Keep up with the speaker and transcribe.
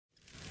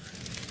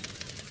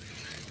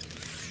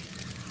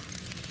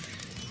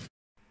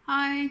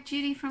Hi,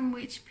 Judy from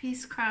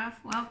Witchpeace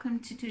Craft. Welcome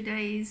to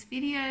today's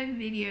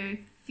video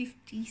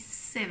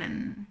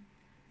 57,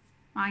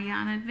 my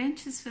yarn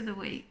adventures for the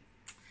week.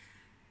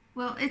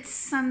 Well, it's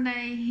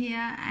Sunday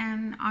here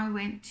and I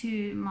went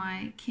to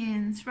my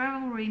Cairns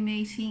Ravelry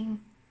meeting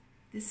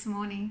this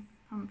morning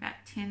from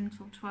about 10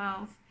 till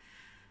 12,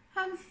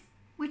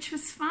 which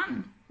was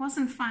fun.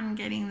 Wasn't fun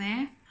getting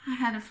there. I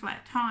had a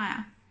flat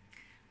tire.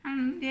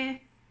 Yeah,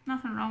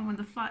 nothing wrong with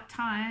the flat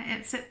tire,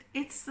 except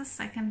it's the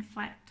second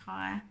flat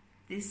tire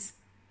this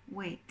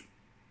week.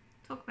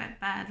 Talk about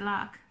bad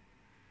luck.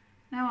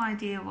 No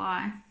idea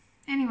why.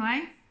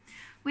 Anyway,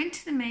 went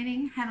to the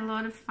meeting, had a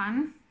lot of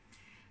fun.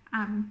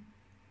 I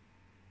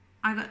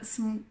got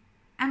some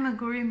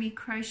Amigurumi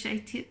crochet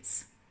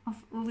tips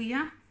off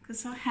Ulia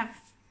because I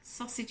have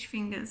sausage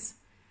fingers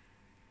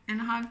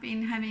and I've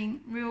been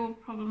having real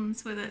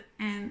problems with it,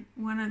 and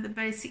one of the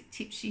basic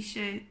tips she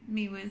showed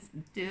me was,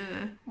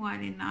 duh, why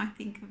didn't I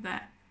think of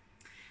that?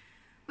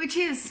 Which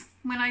is,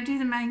 when I do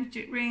the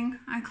magic ring,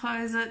 I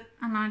close it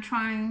and I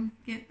try and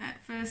get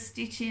that first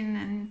stitch in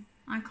and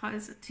I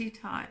close it too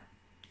tight.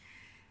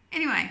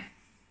 Anyway,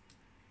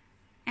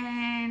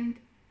 and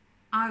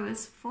I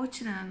was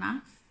fortunate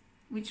enough,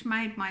 which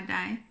made my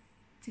day,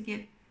 to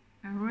get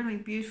a really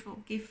beautiful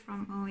gift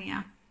from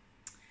Ulia,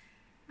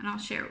 and I'll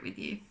share it with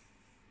you.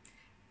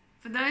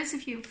 For those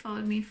of you who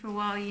followed me for a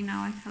while, you know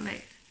I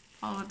collect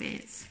polar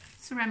bears,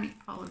 ceramic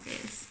polar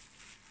bears.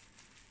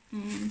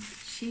 And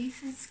she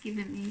has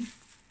given me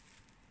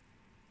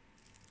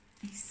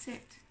a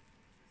set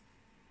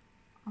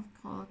of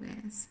polar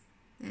bears.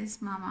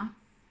 There's Mama.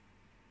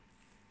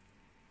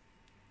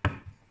 I'll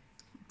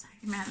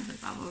take him out of the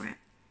bubble wrap.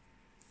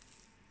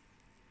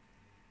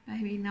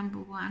 Baby number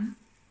one.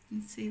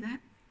 You see that?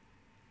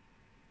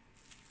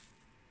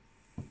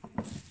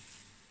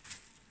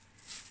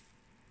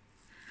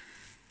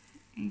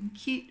 And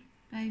cute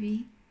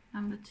baby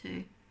number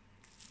two.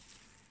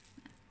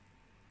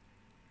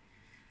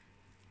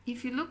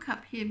 If you look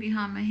up here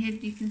behind my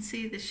head, you can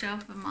see the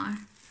shelf of my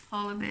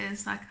polar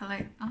bears I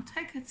collect. I'll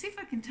see if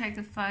I can take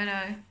a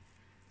photo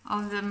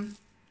of them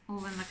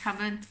all in the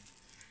cupboard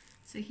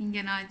so you can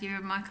get an idea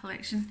of my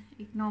collection.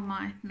 Ignore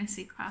my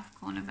messy craft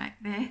corner back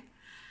there.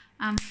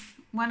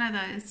 One of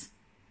those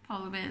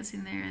polar bears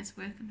in there is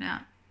worth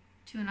about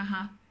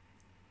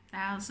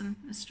 2,500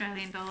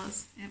 Australian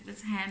dollars. It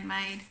was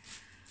handmade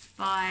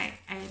by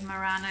a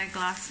Murano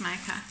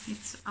glassmaker.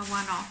 It's a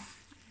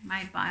one-off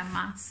made by a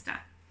master.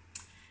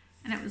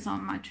 And it was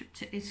on my trip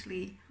to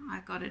Italy. I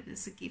got it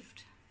as a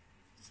gift.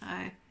 So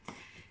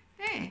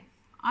there,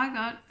 I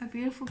got a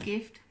beautiful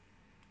gift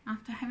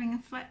after having a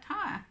flat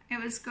tire.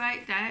 It was a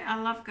great day.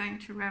 I love going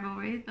to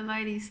Ravelry. The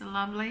ladies are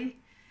lovely.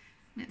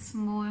 Met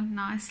some more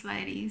nice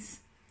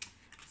ladies.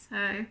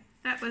 So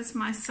that was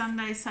my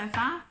Sunday so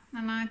far,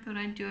 and I thought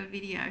I'd do a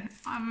video.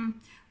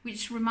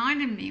 Which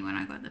reminded me when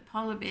I got the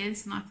polar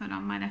bears, and I thought I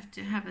might have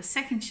to have a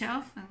second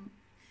shelf and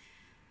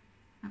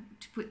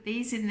to put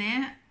these in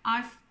there.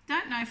 I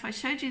don't know if I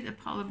showed you the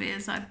polar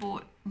bears I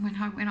bought when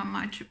I went on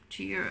my trip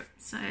to Europe.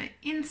 So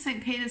in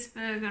St.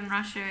 Petersburg and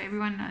Russia,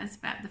 everyone knows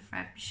about the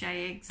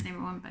Fabergé eggs and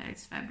everyone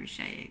buys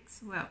Fabergé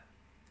eggs. Well,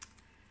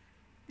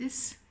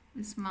 this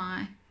is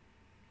my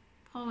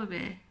polar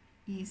bear.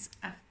 He's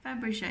a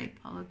Fabergé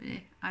polar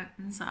bear,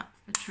 opens up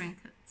for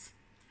trinkets,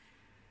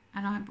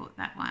 and I bought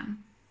that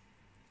one.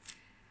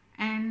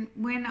 And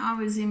when I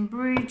was in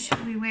Bruges,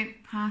 we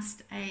went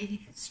past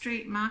a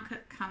street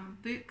market come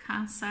boot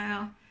car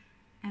sale,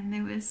 and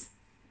there was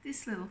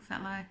this little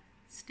fellow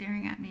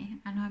staring at me,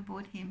 and I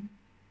bought him.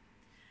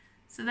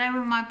 So they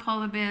were my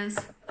polar bears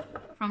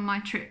from my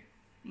trip,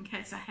 in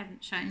case I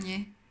hadn't shown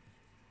you.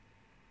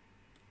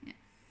 Yeah.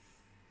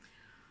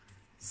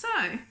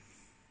 So,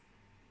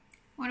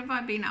 what have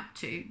I been up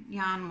to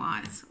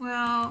yarn-wise?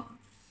 Well,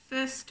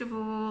 first of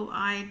all,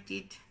 I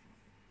did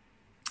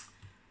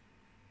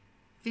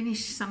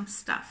finish some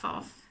stuff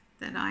off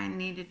that I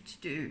needed to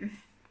do.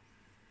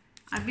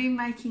 I've been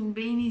making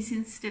beanies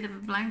instead of a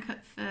blanket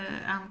for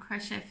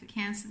Crochet for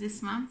Cancer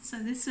this month.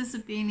 So this is a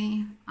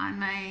beanie I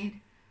made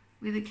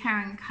with a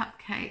Cairns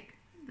cupcake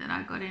that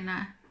I got in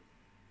a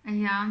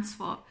yarn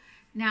swap.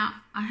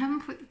 Now, I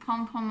haven't put the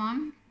pom-pom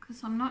on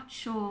because I'm not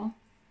sure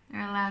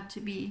they're allowed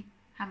to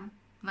have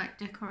like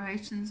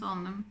decorations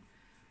on them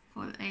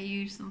for what they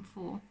use them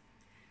for.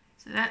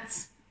 So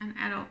that's an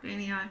adult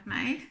beanie I've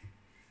made.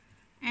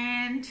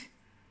 And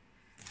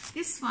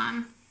this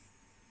one,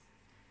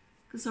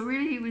 because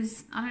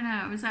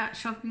I was out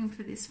shopping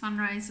for this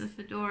fundraiser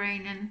for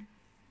Doreen, and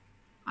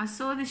I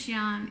saw this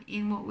yarn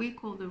in what we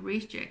call the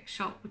reject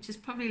shop, which is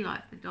probably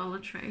like the Dollar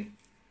Tree,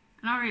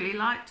 and I really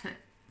liked it,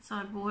 so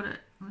I bought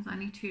it. It was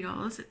only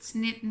 $2. It's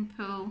knit and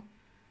purl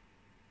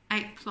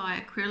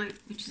 8-ply acrylic,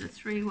 which is a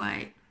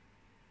 3-weight,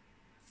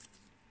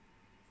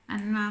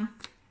 and I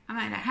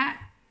made a hat,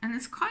 and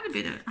there's quite a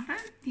bit of it. I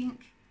don't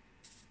think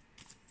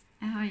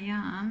our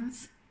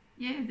yarns,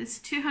 yeah, there's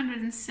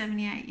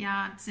 278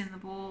 yards in the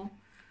ball,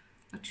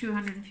 or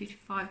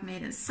 255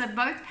 meters. So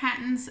both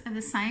patterns are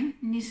the same,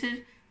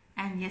 knitted,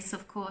 and yes,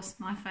 of course,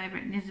 my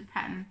favorite knitted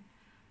pattern,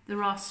 the the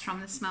Ross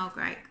from the Smell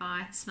Great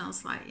guy,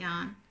 Smells Like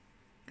Yarn.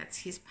 That's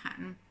his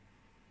pattern.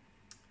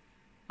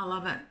 I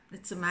love it.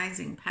 It's an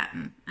amazing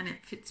pattern and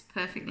it fits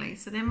perfectly.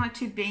 So they're my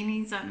 2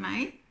 beanies I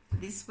made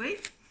this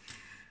week.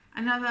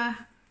 Another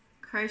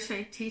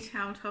crochet tea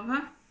towel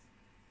topper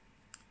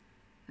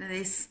for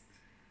this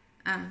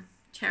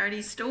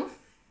charity store.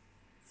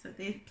 So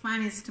the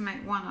plan is to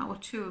make 1 or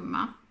 2 a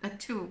month,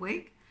 2 a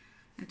week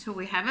until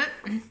we have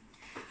it.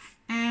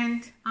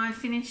 And I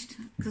finished,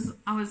 because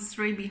I was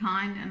 3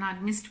 behind and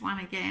I'd missed one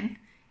again,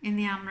 in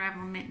the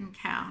Unravel Mitten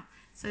Cow.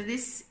 So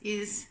this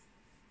is,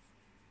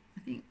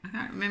 I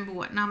can't remember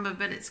what number,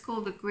 but it's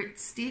called the Grit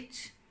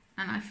Stitch,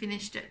 and I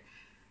finished it.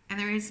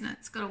 And the reason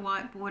it's got a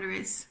white border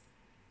is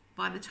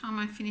by the time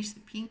I finished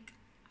the pink,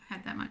 I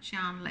had that much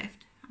yarn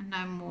left and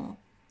no more.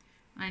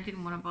 And I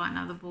didn't want to buy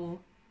another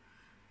ball.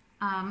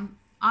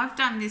 I've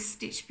done this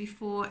stitch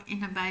before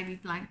in a baby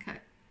blanket.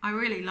 I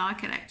really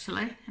like it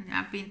actually, and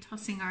I've been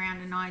tossing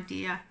around an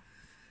idea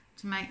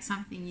to make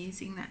something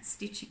using that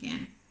stitch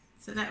again.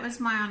 So that was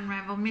my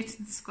Unravel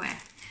Mitten Square.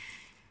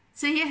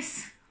 So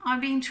yes,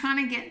 I've been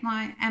trying to get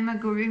my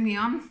Amigurumi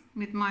on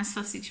with my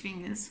sausage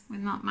fingers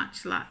with not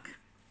much luck.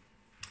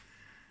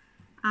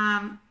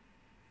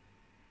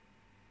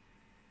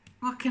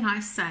 What can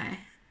I say?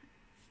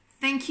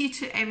 Thank you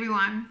to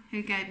everyone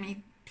who gave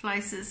me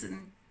places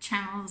and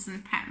channels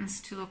and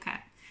patterns to look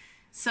at.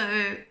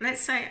 So let's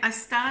say I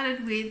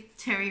started with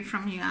Terry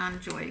from Yarn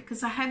Joy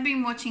because I had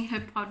been watching her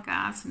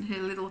podcast and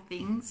her little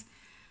things,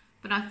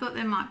 but I thought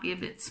they might be a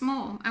bit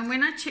small. And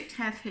when I checked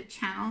out her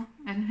channel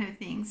and her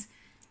things,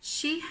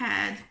 she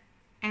had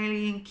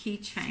alien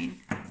keychain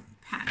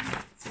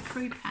pattern. It's a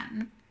free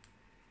pattern.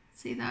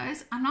 See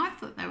those? And I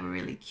thought they were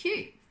really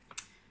cute.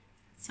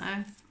 So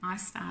I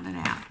started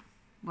out.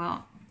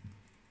 Well,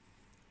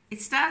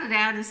 it started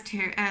out as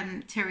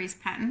Terry's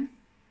pattern,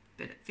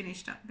 but it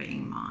finished up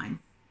being mine.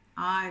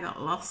 I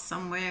got lost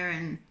somewhere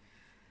and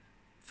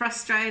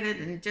frustrated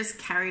and just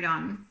carried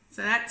on.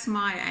 So that's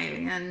my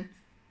alien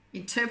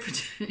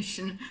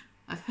interpretation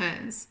of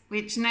hers,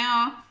 which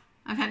now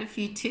I've had a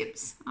few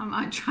tips. I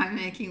might try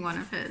making one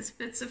of hers,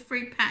 but it's a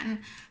free pattern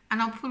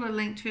and I'll put a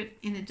link to it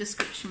in the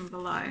description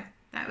below.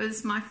 That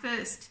was my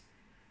first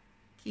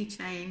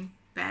keychain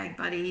bag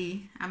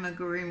buddy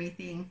amigurumi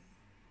thing.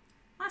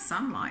 My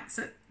son likes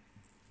it.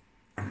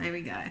 There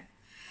we go.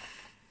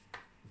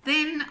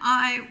 Then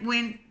I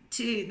went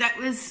to, that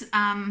was,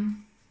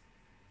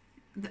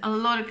 a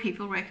lot of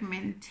people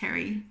recommended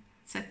Terry,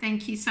 so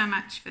thank you so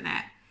much for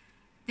that.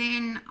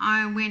 Then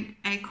I went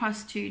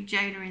across to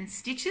Jada in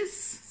Stitches.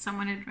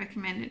 Someone had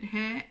recommended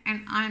her,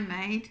 and I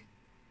made,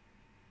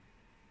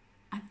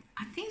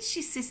 I think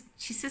she says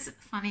it's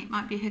funny, it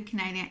might be her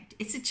Canadian,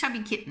 it's a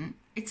chubby kitten.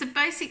 It's a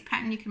basic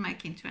pattern you can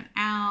make into an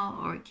owl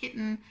or a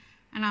kitten,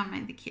 and I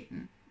made the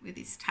kitten with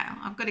his tail.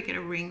 I've got to get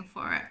a ring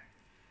for it.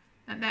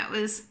 But that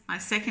was my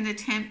second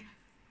attempt.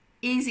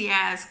 Easy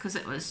as, because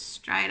it was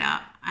straight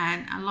up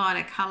and a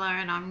lighter colour,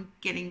 and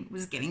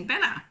was getting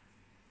better.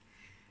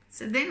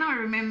 So then I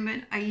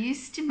remembered I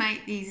used to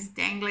make these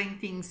dangling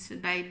things for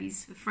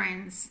babies, for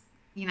friends.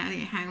 You know,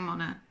 you hang them on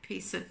a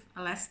piece of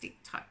elastic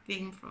type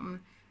thing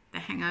from the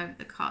hang over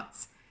the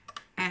cots.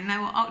 And they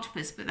were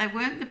octopus, but they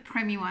weren't the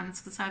preemie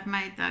ones, because I've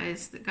made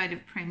those that go to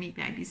preemie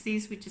babies.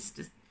 These were just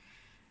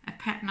a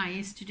pattern I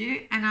used to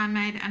do, and I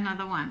made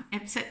another one,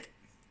 except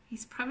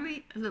he's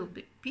probably a little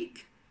bit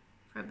big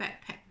for a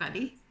backpack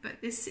buddy, but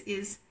this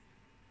is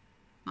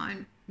my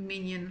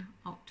minion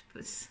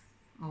octopus,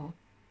 or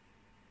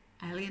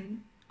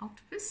alien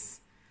octopus.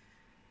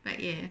 But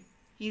yeah,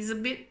 he's a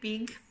bit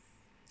big,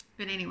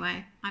 but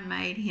anyway, I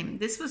made him.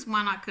 This was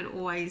one I could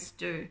always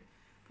do,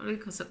 probably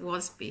because it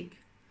was big.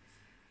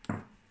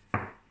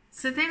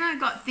 So then I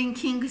got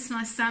thinking, because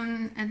my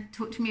son had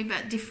talked to me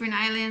about different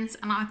aliens,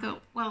 and I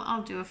thought, well,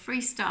 I'll do a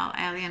freestyle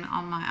alien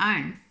on my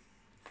own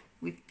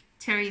with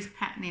Terry's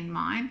pattern in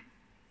mind.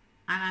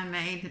 And I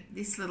made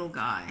this little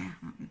guy.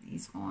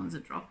 His horns are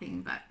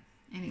dropping, but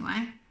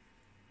anyway.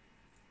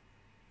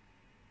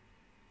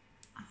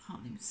 I'll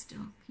hold him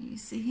still. Can you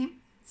see him?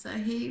 So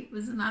he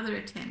was another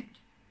attempt.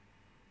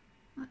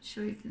 Not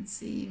sure you can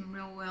see him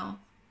real well.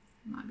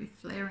 Might be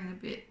flaring a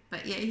bit.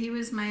 But yeah, he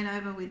was made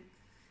over with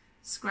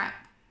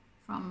scrap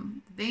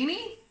from the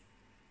beanie.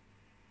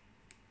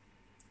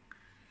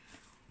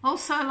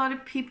 Also, a lot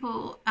of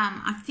people,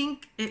 I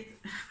think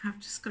I've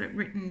just got it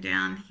written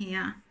down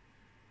here.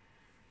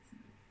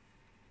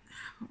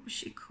 What was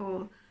she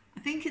called? I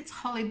think it's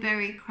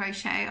Hollyberry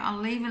Crochet. I'll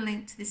leave a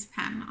link to this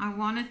pattern. I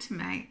wanted to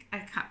make a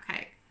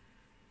cupcake,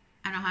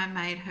 and I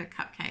made her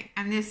cupcake.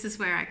 And this is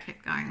where I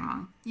kept going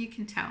wrong. You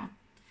can tell.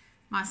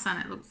 My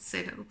son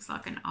said it looks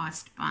like an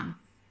iced bun,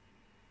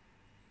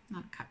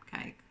 not a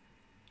cupcake,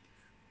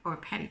 or a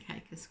patty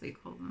cake as we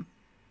call them.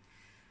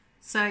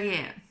 So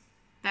yeah,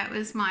 that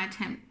was my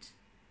attempt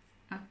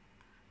of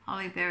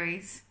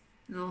Hollyberry's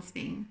little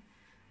thing.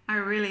 I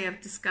really have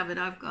discovered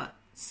I've got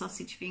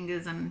sausage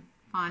fingers and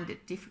find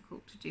it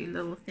difficult to do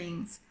little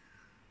things.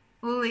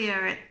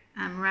 Ulia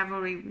at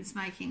Ravelry was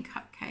making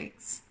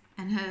cupcakes,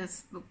 and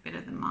hers looked better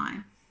than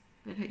mine.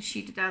 but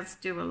she does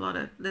do a lot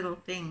of little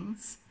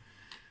things.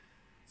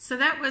 So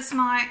that was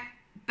my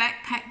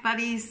backpack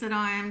buddies that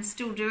I am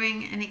still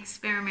doing and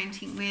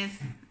experimenting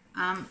with.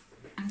 I'm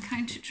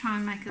going to try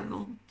and make a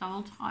little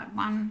doll type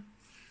one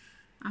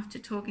after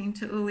talking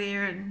to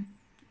Ulia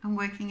and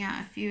working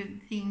out a few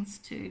things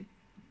to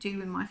do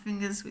with my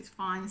fingers with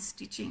fine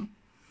stitching.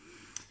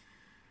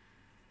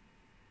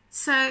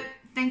 So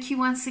thank you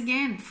once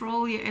again for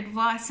all your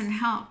advice and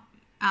help.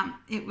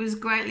 It was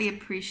greatly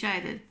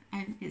appreciated,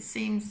 and it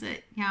seems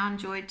that Yarn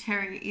Joy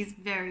Terry is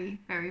very,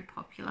 very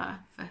popular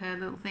for her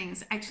little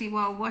things. Actually,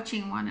 while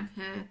watching one of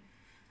her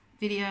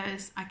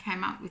videos, I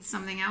came up with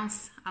something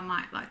else I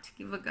might like to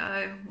give a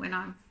go when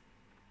I've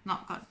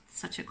not got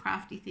such a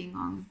crafty thing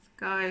on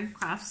go,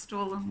 craft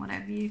stall and what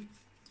have you.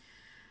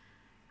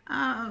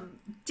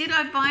 Did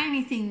I buy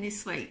anything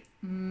this week?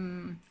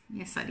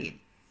 Yes, I did.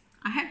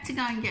 I had to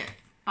go and get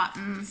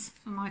buttons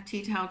for my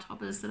tea-towel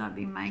toppers that I've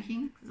been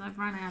making because I've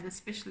run out of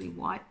especially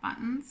white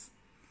buttons.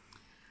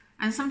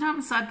 And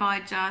sometimes I buy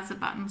jars of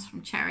buttons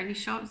from charity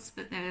shops,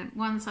 but the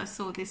ones I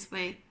saw this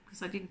week,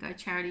 because I didn't go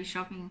charity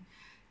shopping,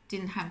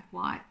 didn't have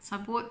white. So I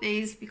bought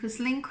these because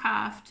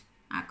Lincraft,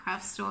 our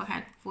craft store,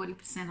 had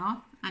 40%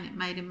 off and it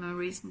made them a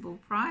reasonable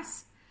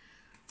price.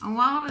 And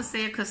while I was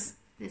there, because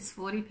there's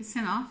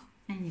 40% off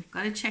and you've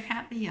got to check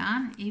out the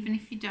yarn even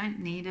if you don't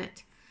need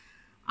it,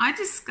 I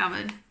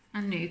discovered a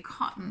new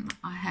cotton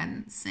I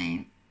hadn't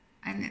seen,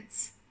 and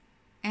it's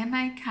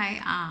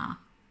MAKR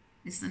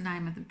is the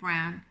name of the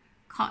brand.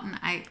 Cotton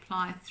 8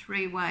 ply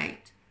 3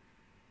 weight.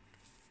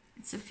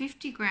 It's a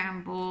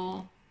 50-gram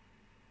ball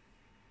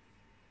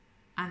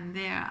and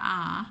there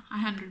are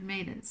 100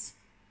 meters.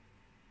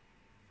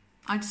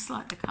 I just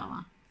like the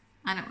color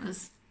and it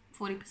was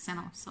 40%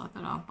 off, so I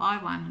thought I'll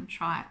buy one and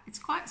try it. It's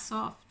quite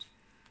soft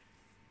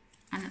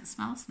and it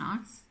smells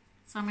nice.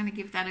 So I'm going to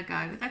give that a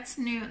go. That's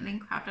new at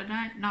Lincraft. I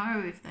don't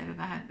know if they've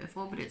ever had it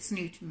before, but it's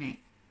new to me.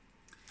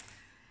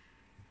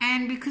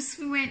 And because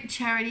we went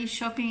charity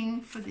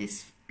shopping for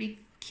this big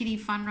kitty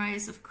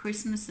fundraise of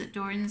Christmas that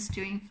Dorian's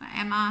doing for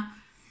Emma,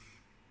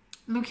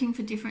 looking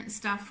for different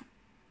stuff,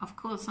 of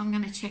course I'm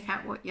going to check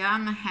out what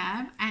yarn they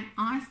have. And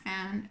I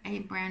found a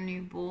brand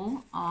new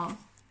ball of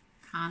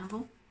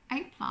Carnival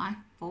 8 ply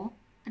for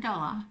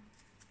 $1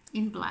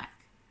 in black.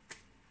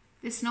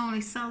 This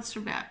normally sells for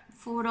about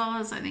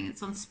 $4. I think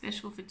it's on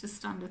special for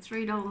just under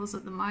 $3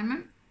 at the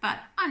moment. But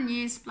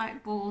unused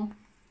black ball,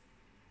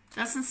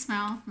 doesn't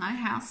smell, no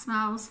house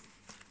smells.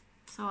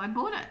 So I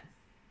bought it.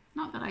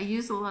 Not that I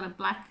use a lot of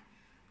black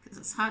because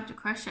it's hard to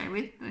crochet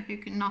with, but who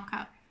can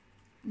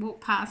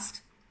walk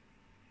past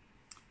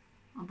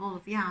a ball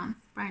of yarn,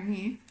 brand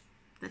new,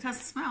 that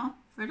doesn't smell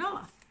for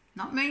 $1.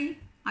 Not me,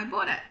 I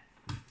bought it.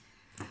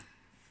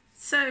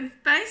 So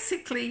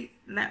basically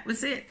that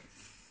was it.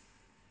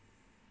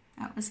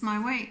 That was my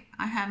week.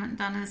 I haven't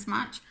done as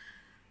much.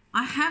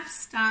 I have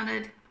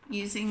started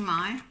using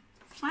my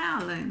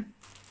flower loom.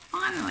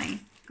 Finally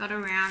got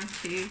around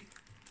to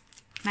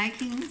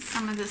making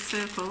some of the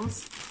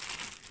circles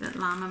that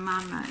Llama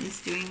Mama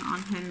is doing on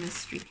her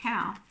mystery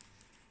cow.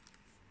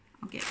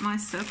 I'll get my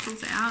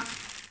circles out.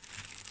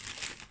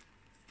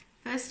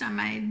 First I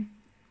made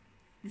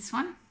this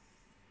one.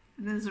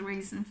 There's a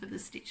reason for the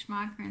stitch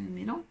marker in the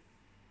middle.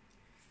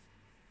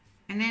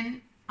 And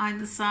then I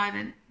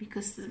decided,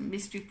 because the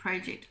mystery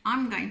project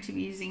I'm going to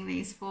be using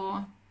these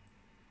for,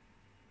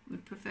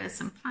 would prefer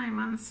some plain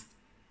ones.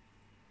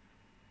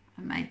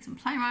 I made some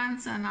plain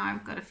ones and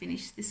I've got to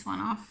finish this one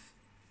off.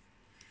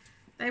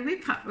 They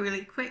whip up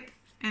really quick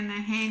and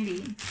they're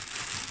handy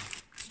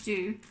to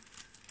do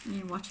when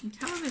you're watching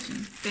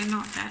television. They're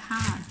not that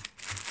hard.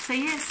 So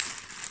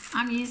yes,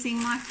 I'm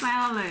using my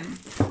flower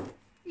loom.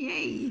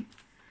 Yay!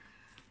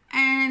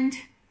 And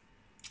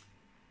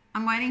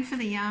I'm waiting for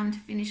the yarn to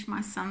finish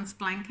my son's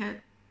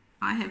blanket.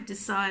 I have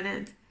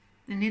decided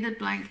the knitted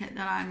blanket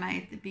that I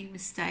made the big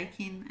mistake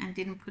in and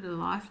didn't put a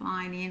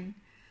lifeline in,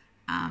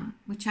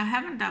 which I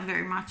haven't done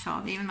very much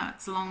of, even though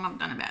it's long, I've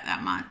done about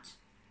that much.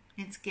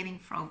 It's getting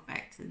frog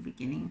back to the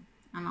beginning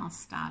and I'll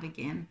start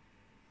again.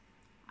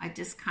 I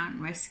just can't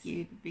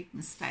rescue the big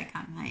mistake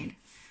I made.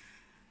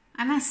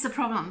 And that's the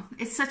problem.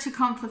 It's such a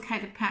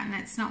complicated pattern.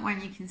 It's not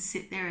one you can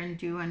sit there and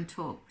do and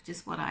talk, which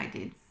is what I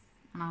did.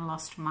 And I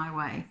lost my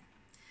way.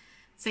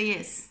 So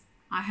yes,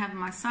 I have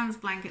my son's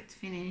blanket to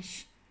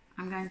finish.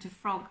 I'm going to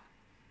frog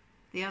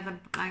the other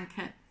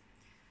blanket.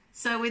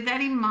 So with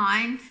that in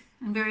mind,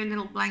 and very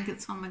little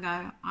blankets on the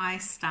go, I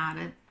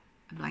started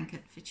a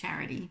blanket for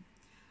charity.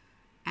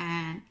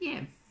 And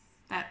yeah,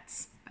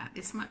 that's about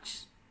this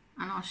much.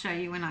 And I'll show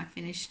you when I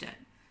finished it.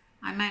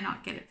 I may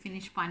not get it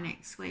finished by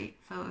next week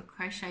for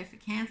Crochet for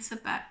Cancer,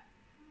 but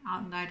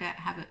I'll no doubt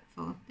have it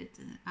for the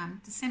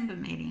December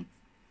meeting.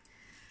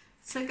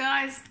 So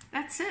guys,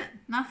 that's it.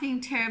 Nothing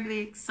terribly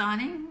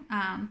exciting,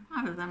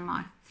 other than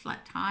my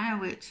flat tire,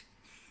 which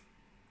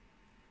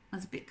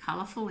was a bit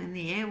colourful in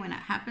the air when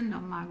it happened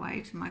on my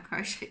way to my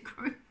crochet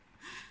group.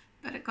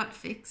 But it got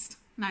fixed.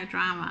 No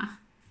drama.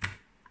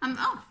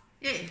 Oh,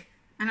 yeah.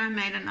 And I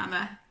made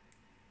another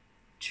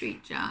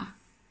treat jar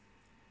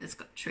that's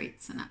got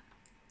treats in it.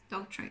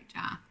 dog treat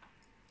jar.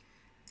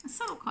 I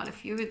sold quite a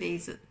few of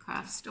these at the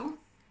craft store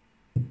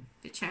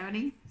for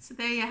charity. So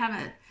there you have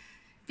it.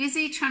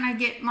 Busy trying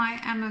to get my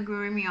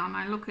amigurumi on.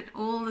 I look at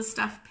all the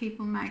stuff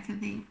people make and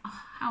think,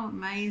 oh, how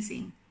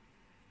amazing.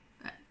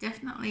 But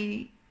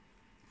definitely,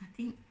 I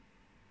think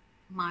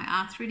my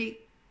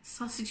arthritic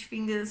sausage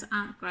fingers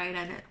aren't great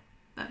at it.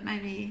 But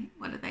maybe,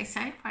 what do they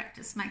say?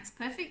 Practice makes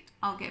perfect.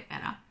 I'll get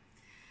better.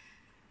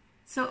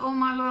 So all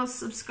my loyal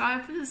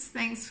subscribers,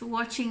 thanks for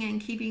watching and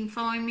keeping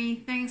following me.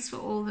 Thanks for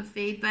all the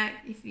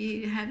feedback. If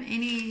you have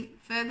any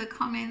further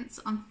comments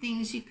on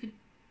things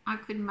I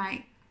could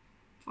make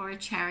for a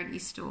charity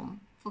store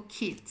for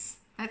kids.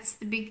 That's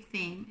the big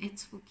theme.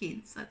 It's for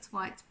kids. That's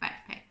why it's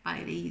Backpack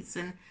Babies.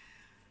 And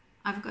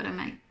I've got to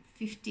make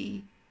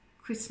 50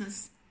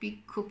 Christmas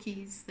big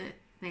cookies that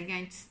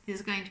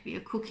there's going to be a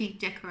cookie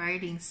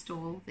decorating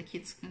stall the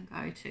kids can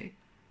go to.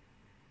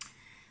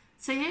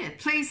 So yeah,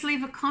 please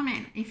leave a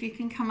comment if you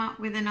can come up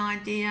with an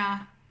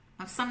idea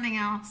of something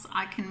else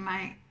I can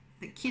make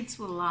that kids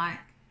will like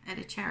at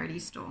a charity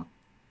store.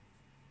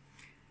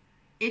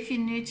 If you're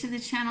new to the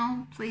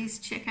channel, please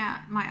check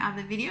out my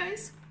other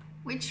videos,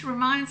 which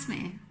reminds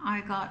me, I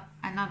got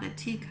another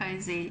Tea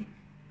Cosy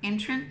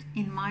entrant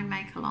in my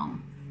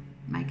make-along,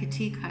 Make a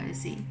Tea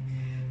Cosy,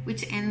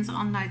 which ends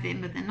on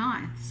November the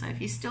 9th. So if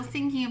you're still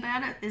thinking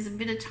about it, there's a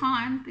bit of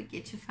time, but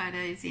get your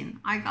photos in.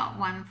 I got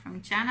one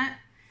from Janet.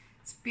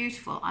 It's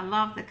beautiful. I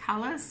love the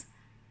colours,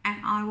 and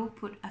I will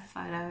put a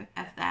photo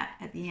of that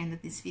at the end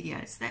of this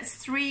video. So that's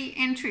 3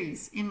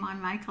 entries in my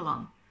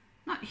make-along.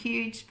 Not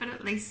huge, but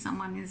at least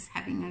someone is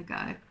having a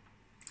go.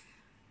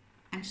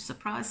 And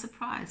surprise,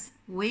 surprise,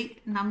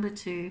 week number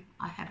 2,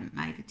 I haven't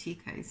made a tea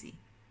cosy.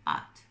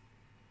 But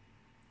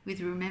with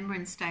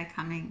Remembrance Day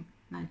coming,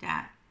 no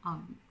doubt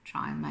I'll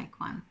try and make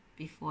one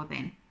before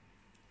then.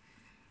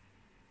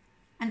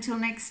 Until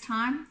next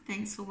time,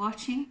 thanks for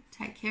watching.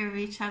 Take care of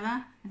each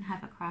other and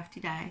have a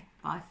crafty day.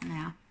 Bye for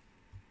now.